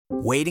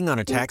Waiting on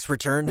a tax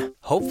return?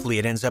 Hopefully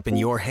it ends up in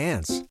your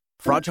hands.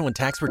 Fraudulent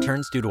tax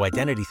returns due to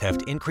identity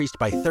theft increased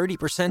by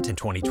 30% in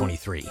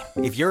 2023.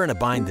 If you're in a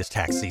bind this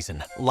tax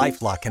season,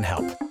 LifeLock can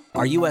help.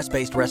 Our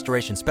U.S.-based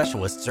restoration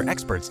specialists are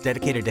experts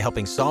dedicated to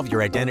helping solve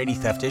your identity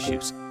theft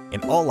issues.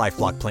 And all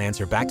LifeLock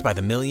plans are backed by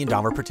the $1 Million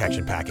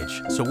Protection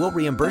Package. So we'll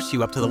reimburse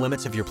you up to the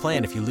limits of your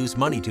plan if you lose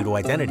money due to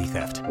identity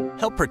theft.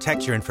 Help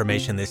protect your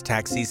information this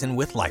tax season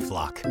with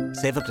LifeLock.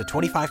 Save up to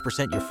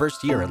 25% your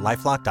first year at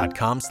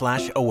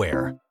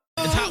LifeLock.com/aware.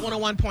 It's Hot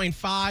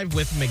 101.5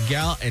 with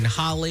Miguel and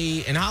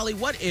Holly. And Holly,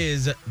 what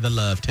is the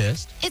love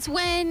test? It's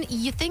when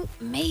you think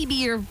maybe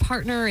your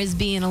partner is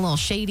being a little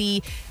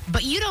shady,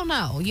 but you don't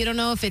know. You don't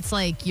know if it's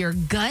like your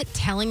gut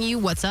telling you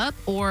what's up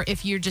or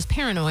if you're just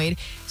paranoid.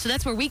 So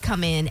that's where we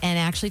come in and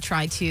actually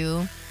try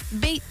to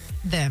bait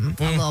them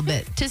a little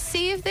bit to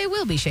see if they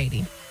will be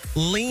shady.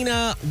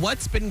 Lena,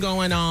 what's been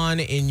going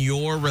on in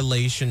your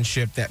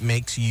relationship that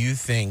makes you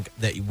think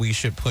that we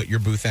should put your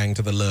boo thang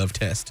to the love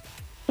test?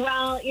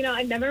 Well,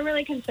 I've never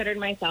really considered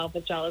myself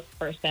a jealous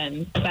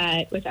person,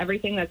 but with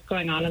everything that's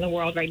going on in the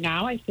world right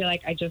now, I feel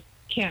like I just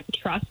can't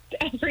trust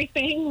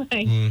everything.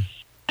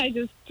 I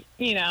just,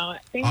 things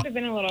have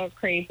been a little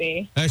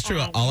crazy. That's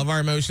true. All of our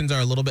emotions are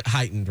a little bit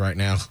heightened right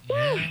now.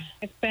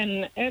 It's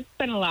been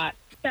a lot.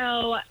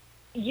 So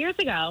years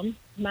ago,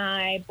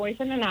 my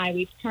boyfriend and I,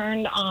 we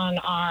turned on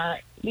our,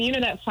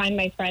 that Find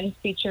My Friends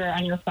feature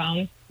on your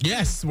phone.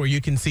 Yes, where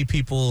you can see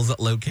people's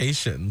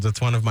locations.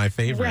 It's one of my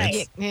favorites.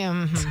 Right.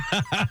 Yeah,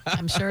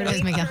 I'm sure it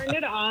is, We Miguel. turned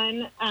it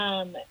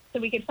on so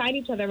we could find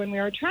each other when we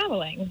were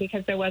traveling,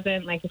 because there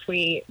wasn't, like, if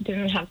we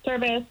didn't have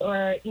service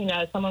or,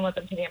 someone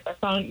wasn't picking up their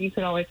phone, you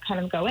could always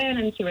kind of go in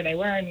and see where they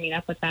were and meet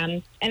up with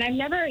them. And I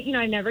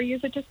never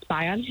used it to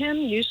spy on him.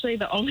 Usually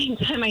the only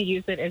time I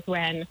use it is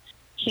when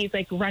he's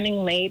like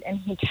running late and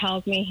he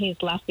tells me he's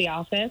left the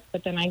office,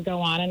 but then I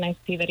go on and I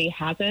see that he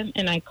hasn't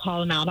and I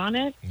call him out on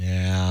it.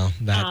 Yeah,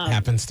 that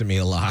happens to me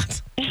a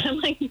lot. I'm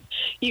like,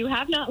 you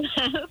have not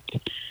left.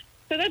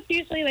 So that's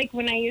usually like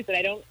when I use it.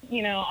 I don't,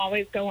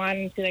 always go on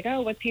and see like,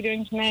 oh, what's he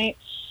doing tonight?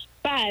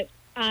 But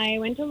I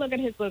went to look at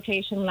his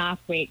location last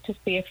week to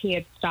see if he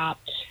had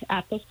stopped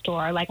at the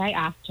store like I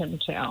asked him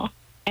to.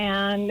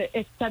 And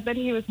it said that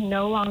he was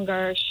no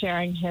longer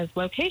sharing his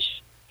location.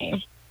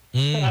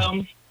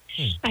 So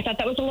I thought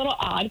that was a little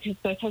odd because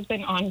this has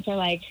been on for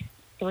like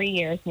 3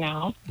 years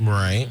now.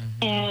 Right.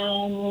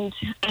 And,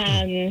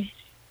 I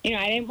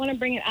didn't want to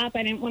bring it up.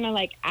 I didn't want to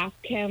like ask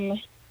him,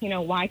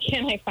 why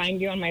can't I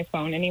find you on my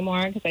phone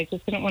anymore? Because I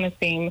just didn't want to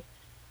seem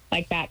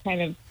like that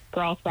kind of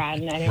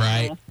girlfriend. I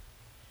didn't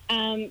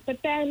wanna,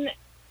 but then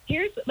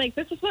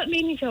this is what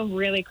made me feel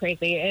really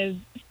crazy is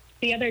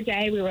the other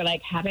day we were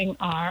like having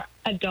our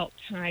adult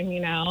time,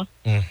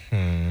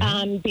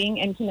 being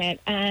intimate,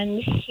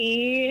 and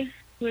he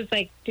was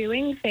like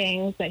doing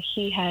things that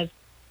he has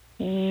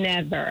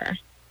never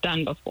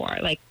done before.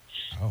 Like,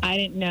 I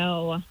didn't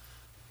know.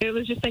 It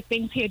was just like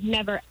things he had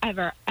never,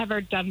 ever, ever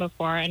done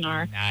before in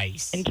our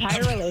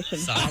entire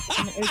relationship.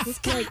 And it was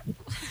just like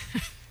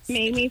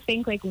made me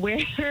think like,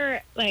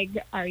 where, like,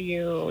 are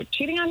you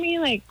cheating on me?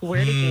 Like,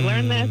 where did you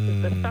learn this?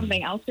 Is this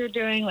something else you're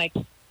doing? Like,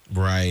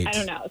 right. I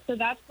don't know. So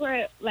that's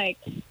where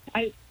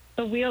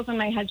the wheels in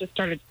my head just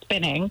started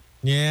spinning.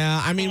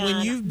 Yeah, I mean,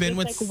 when you've been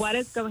with... like, what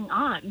is going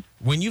on?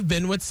 When you've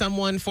been with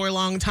someone for a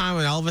long time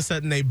and all of a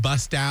sudden they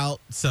bust out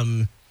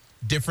some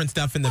different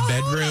stuff in the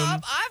bedroom.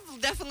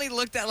 I've definitely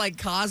looked at,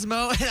 like,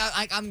 Cosmo, and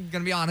I'm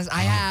going to be honest,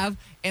 I have,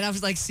 and I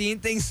was, like, seeing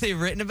things they've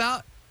written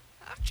about.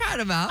 I've tried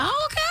them out.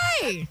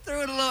 Okay.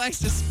 Threw in a little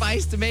extra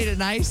spice to make it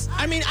nice.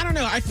 I mean, I don't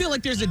know. I feel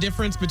like there's a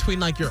difference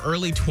between, like, your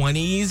early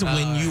 20s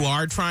when you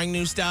are trying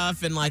new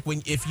stuff and, like,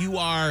 if you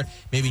are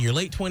maybe in your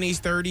late 20s,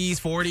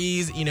 30s,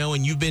 40s,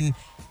 and you've been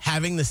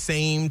having the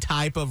same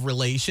type of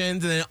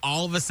relations, and then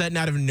all of a sudden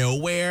out of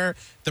nowhere,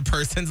 the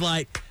person's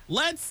like,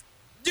 let's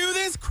do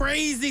this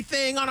crazy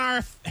thing on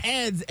our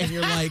heads. And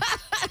you're like,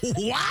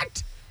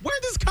 what?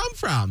 Where'd this come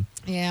from?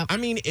 Yeah. I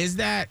mean, is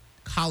that,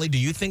 Holly, do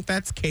you think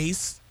that's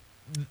case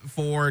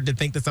to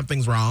think that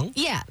something's wrong?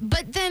 Yeah,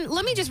 but then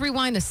let me just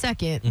rewind a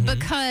second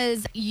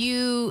because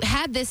you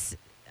had this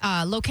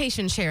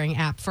location sharing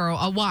app for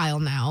a while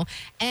now,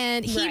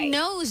 and he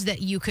knows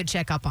that you could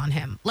check up on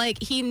him.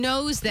 Like, he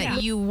knows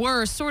that you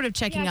were sort of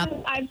checking up.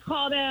 I've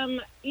called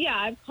him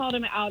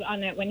out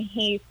on it when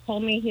he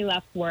told me he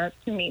left work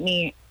to meet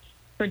me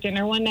for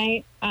dinner one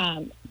night.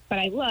 But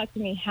I looked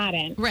and he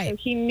hadn't. Right. So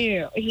he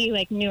knew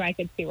I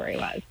could see where he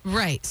was.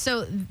 Right.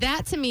 So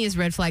that to me is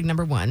red flag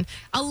number one.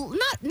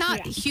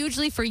 Not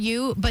hugely for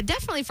you, but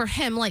definitely for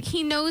him. Like,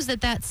 he knows that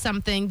that's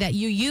something that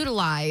you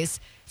utilize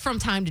from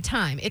time to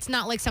time. It's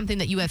not like something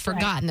that you have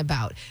forgotten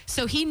about.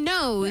 So he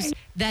knows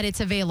that it's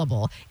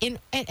available.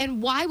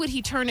 And why would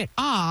he turn it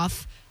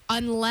off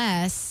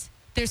unless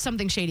there's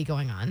something shady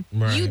going on?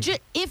 Right.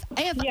 If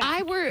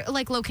I were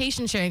like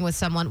location sharing with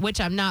someone, which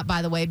I'm not,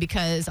 by the way,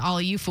 because all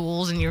of you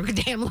fools and your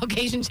damn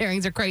location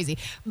sharings are crazy.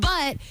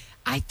 But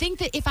I think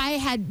that if I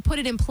had put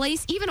it in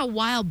place even a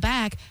while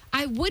back,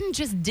 I wouldn't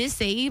just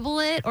disable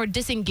it or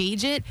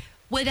disengage it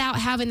without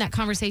having that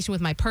conversation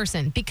with my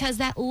person, because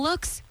that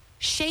looks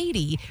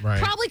shady.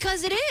 Right. Probably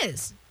because it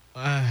is.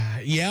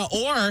 Yeah,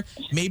 or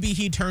maybe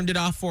he turned it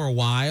off for a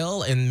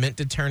while and meant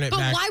to turn it But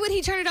back. why would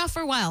he turn it off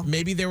for a while?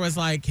 Maybe there was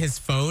like his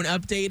phone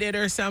updated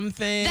or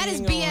something. That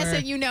is BS or-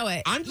 and you know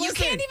it. You listen.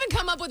 can't even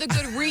come up with a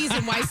good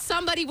reason why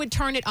somebody would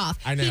turn it off.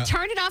 I know. He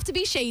turned it off to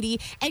be shady,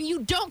 and you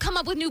don't come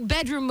up with new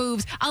bedroom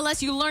moves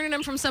unless you're learning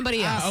them from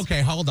somebody else.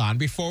 Okay, hold on.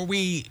 Before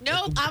we...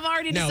 Nope, I've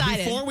already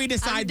decided. Before we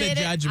decide I the did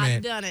it. judgment.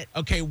 I've done it.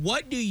 Okay,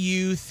 what do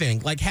you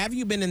think? Like, have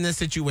you been in this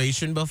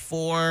situation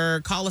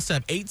before? Call us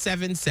up,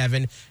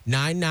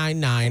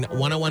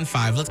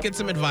 877-999-1015. Let's get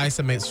some advice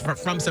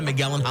from some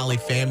Miguel and Holly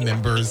fan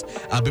members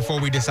before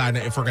we decide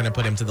if we're going to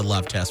put him to the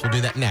love test. We'll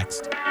do that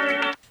next.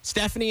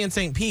 Stephanie in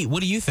St. Pete,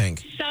 what do you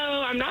think? So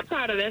I'm not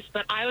proud of this,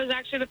 but I was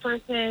actually the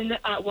person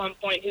at one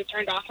point who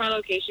turned off my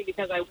location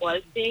because I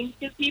was seeing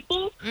two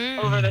people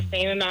over the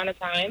same amount of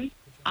time.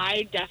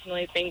 I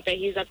definitely think that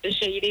he's up to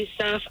shady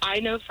stuff. I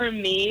know for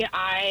me,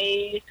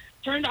 I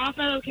turned off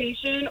my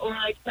location or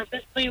like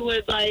purposely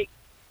would like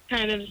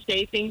kind of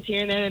say things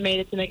here and there that made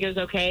it seem like it was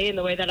okay. And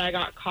the way that I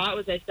got caught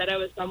was I said I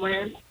was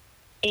somewhere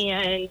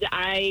and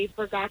I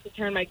forgot to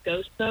turn my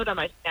ghost mode on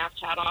my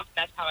Snapchat off.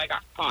 That's how I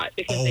got caught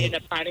because they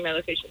ended up finding my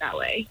location that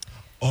way.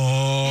 Oh.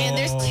 And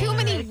there's too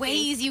many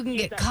ways you can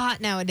get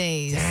caught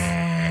nowadays.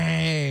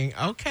 Dang.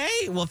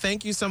 Okay. Well,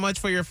 thank you so much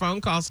for your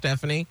phone call,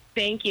 Stephanie.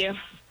 Thank you.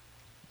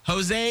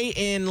 Jose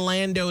in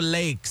Lando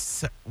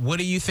Lakes, what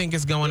do you think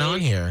is going on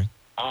here?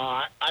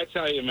 I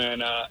tell you,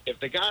 man, if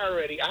the guy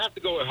already, I have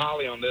to go with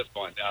Holly on this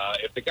one.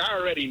 If the guy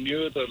already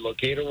knew the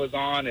locator was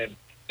on and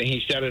then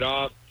he shut it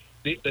off,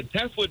 the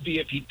test would be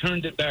if he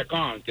turned it back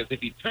on. Because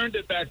if he turned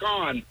it back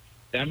on,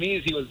 that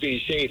means he was being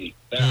shady.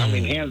 I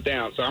mean, hands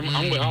down. So I'm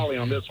with Holly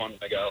on this one,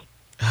 Miguel.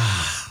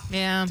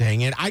 Yeah.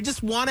 Dang it. I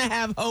just want to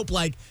have hope.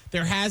 Like,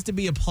 there has to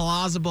be a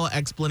plausible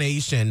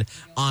explanation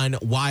on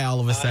why all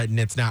of a sudden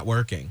it's not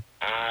working.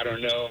 I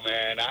don't know,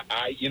 man.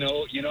 I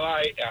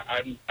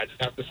just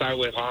have to side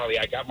with Holly.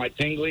 I got my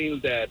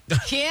tinglings that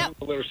Yep. I'm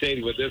a little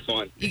shady with this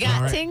one. You got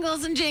All right.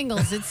 tingles and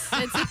jingles. It's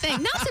a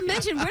thing. Not to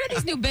mention, where do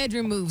these new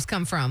bedroom moves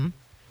come from?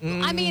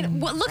 I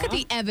mean, look at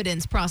the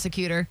evidence,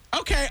 prosecutor.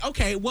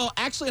 Okay. Well,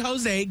 actually,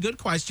 Jose, good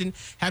question.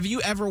 Have you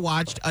ever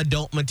watched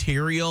adult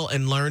material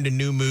and learned a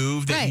new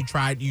move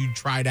that you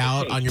tried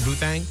out on your boo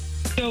thing?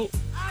 So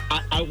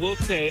I will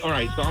say, all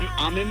right, so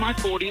I'm in my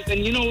 40s,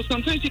 and, you know,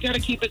 sometimes you got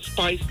to keep it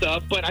spiced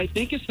up, but I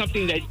think it's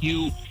something that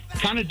you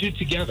kind of do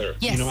together.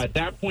 Yes. You know, at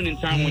that point in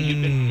time when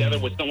you've been together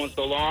with someone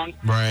so long,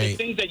 Right. it's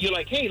things that you're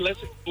like, hey,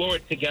 let's explore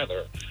it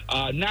together.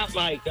 Not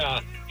like,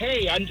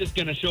 hey, I'm just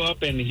going to show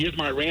up and here's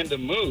my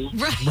random move.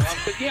 Right.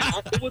 But yeah,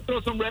 I would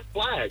throw some red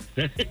flags.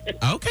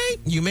 Okay.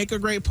 You make a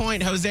great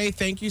point. Jose,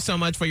 thank you so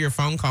much for your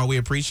phone call. We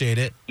appreciate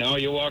it. No,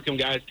 you're welcome,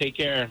 guys. Take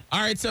care. All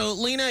right. So,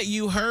 Lena,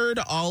 you heard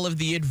all of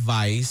the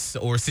advice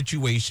or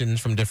situations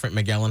from different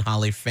Miguel and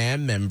Holly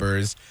fan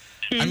members.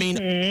 I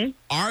mean,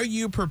 are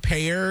you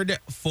prepared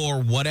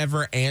for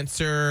whatever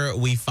answer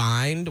we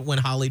find when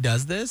Holly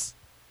does this?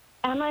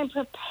 Am I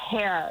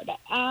prepared?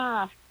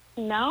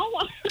 No.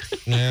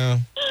 Yeah.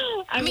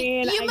 I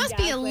mean, you must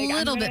be a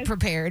little bit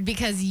prepared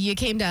because you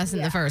came to us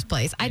in the first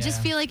place. I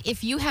just feel like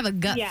if you have a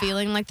gut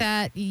feeling like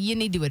that, you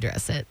need to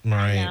address it.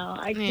 Right. No,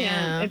 I can't.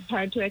 Yeah. It's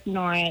hard to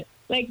ignore it.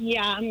 Like,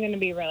 yeah, I'm going to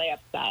be really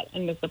upset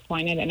and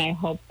disappointed, and I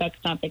hope that's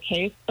not the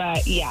case.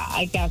 But yeah,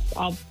 I guess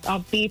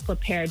I'll be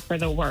prepared for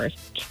the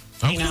worst.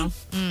 Okay. You know?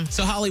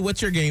 So, Holly,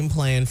 what's your game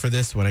plan for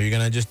this one? Are you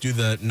going to just do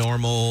the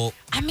normal?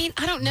 I mean,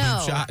 I don't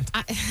know. Shot.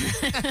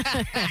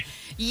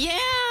 Yeah,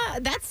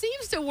 that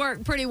seems to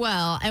work pretty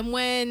well. And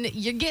when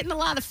you're getting a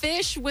lot of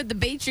fish with the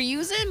bait you're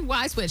using,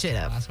 why switch it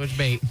up? I switch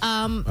bait.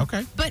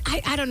 Okay. But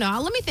I don't know.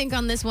 Let me think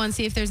on this one,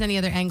 see if there's any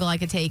other angle I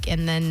could take,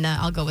 and then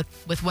I'll go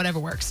with whatever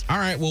works. All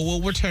right. Well,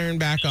 we'll return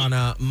back on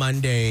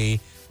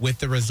Monday with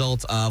the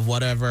results of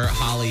whatever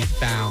Holly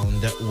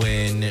finds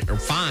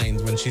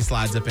when she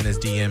slides up in his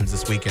DMs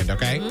this weekend,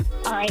 okay?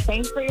 All right.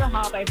 Thanks for your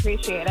help. I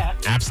appreciate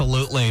it.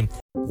 Absolutely.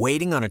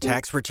 Waiting on a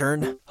tax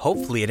return?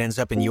 Hopefully it ends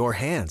up in your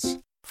hands.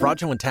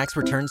 Fraudulent tax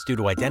returns due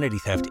to identity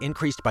theft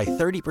increased by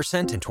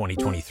 30% in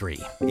 2023.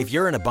 If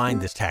you're in a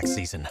bind this tax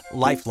season,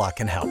 LifeLock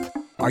can help.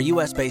 Our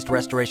U.S.-based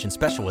restoration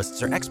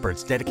specialists are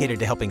experts dedicated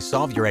to helping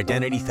solve your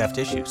identity theft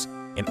issues.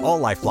 And all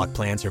LifeLock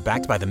plans are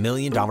backed by the $1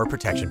 Million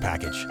Protection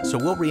Package. So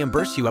we'll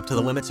reimburse you up to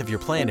the limits of your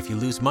plan if you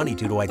lose money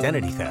due to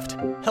identity theft.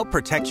 Help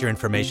protect your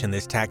information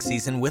this tax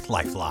season with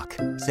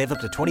LifeLock. Save up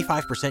to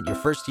 25% your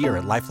first year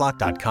at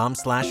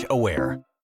LifeLock.com/aware.